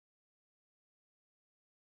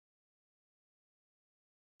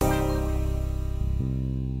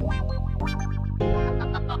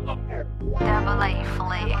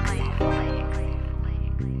WSHH.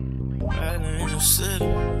 Riding in the city,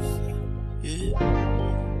 yeah.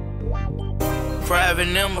 Private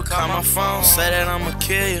number, call my phone, say that I'ma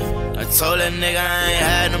kill you. I told that nigga I ain't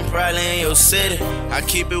had them probably in your city. I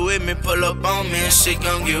keep it with me, pull up on me and shit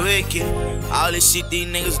gon' get wicked. All this shit these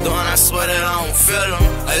niggas doing, I swear that I don't feel them.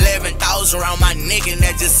 11,000 around my nigga,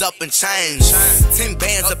 that just up and change. 10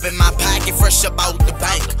 bands up in my pocket, fresh up out the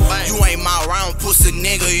bank. You ain't my round pussy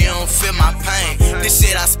nigga, you don't feel my pain. This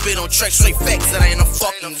shit I spit on track, straight facts, it ain't a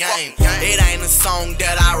fucking game. It ain't a song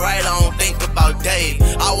that I write, I don't think about Dave.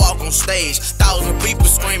 I walk on stage, 1,000 people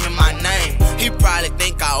screaming my name. He probably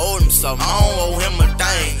think I owe him something, I don't owe him a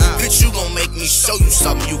thing. Bitch, you gon' make me show you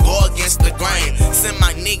something, you go against the grain. Send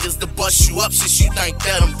my niggas to bust you up since you think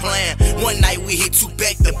that I'm playing. One night we hit 2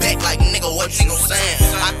 back to back like nigga, what you gon' saying?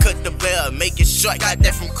 I cut the bell, make it short, got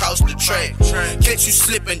that from cross the track. Catch you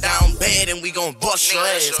slipping down bad and we gon' bust your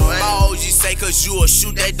ass. My OG say cause you a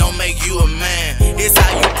shoot, that don't make you a man. It's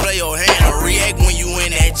how you play your hand or react when you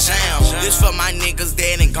in that jam. This for my niggas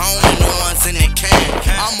dead and gone and the ones in that can.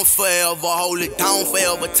 I'ma forever hold it down,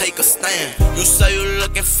 forever take a stand. You say you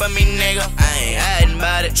looking for me, nigga, I ain't hiding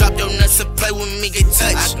about it. Drop your nuts and play with me, get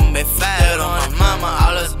touched. I can be fired on my mama,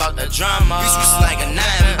 all us about the drama. Bitch, we like a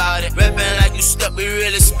 9 about it. Rapping like you stuck, we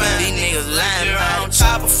really spin. These niggas lying about it.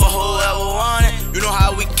 Chopper for whoever want it. You know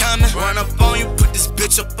how we coming. Run up on you, put this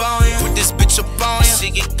bitch up on you. Put this bitch up on you.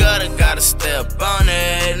 Shit get gutter, gotta stay up on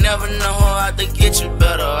it. Never know how to get you,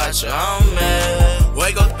 better watch your own man.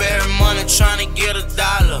 Wake up every morning tryna get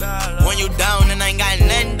 $1. When you down and ain't got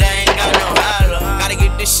nothing, they ain't got no holler. Gotta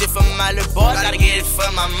get this shit from my little boy, gotta get it for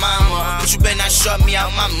my mama. But you better not short me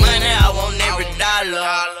out my money, I want every dollar.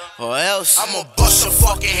 Or else I'ma bust your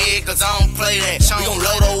fucking head, cause I don't play that. We gon'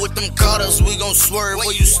 load up with them cutters, we gon' swerve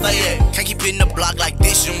where you stay at. Can't keep hitting the block like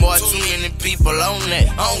this, and boy, too many people on that.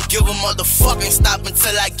 I don't give a motherfucking stop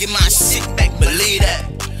until I get my shit back, believe that.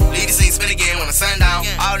 Leave this ain't spin again when the sun down.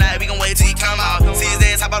 All night we gon' wait till he come out. See his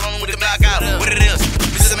ass, hop out on him with the black out. What it is,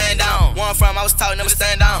 this is a man down. Where I'm from, I was taught never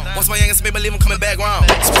stand down. Once my youngest baby leave him coming back round.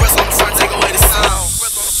 Express on the front, take away the sound.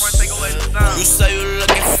 You say you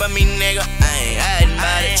looking for me, nigga, I ain't hiding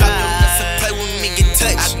about it. Drop your nuts and play with me, get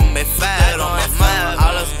touched. I can be fired on my mama,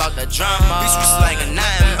 all us about the drama. Bitch, we like a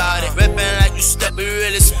 9 about it. Rapping like you stuck, we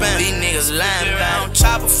really spin. These niggas lying about it.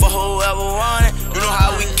 Chopper for whoever want it. You know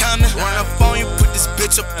how we coming. Run up on you, put this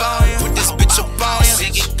bitch up on you. Put this bitch up on you.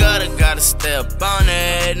 Shit get gutter, gotta stay up on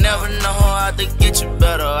it. Never know how to get you,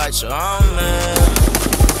 better watch your own man.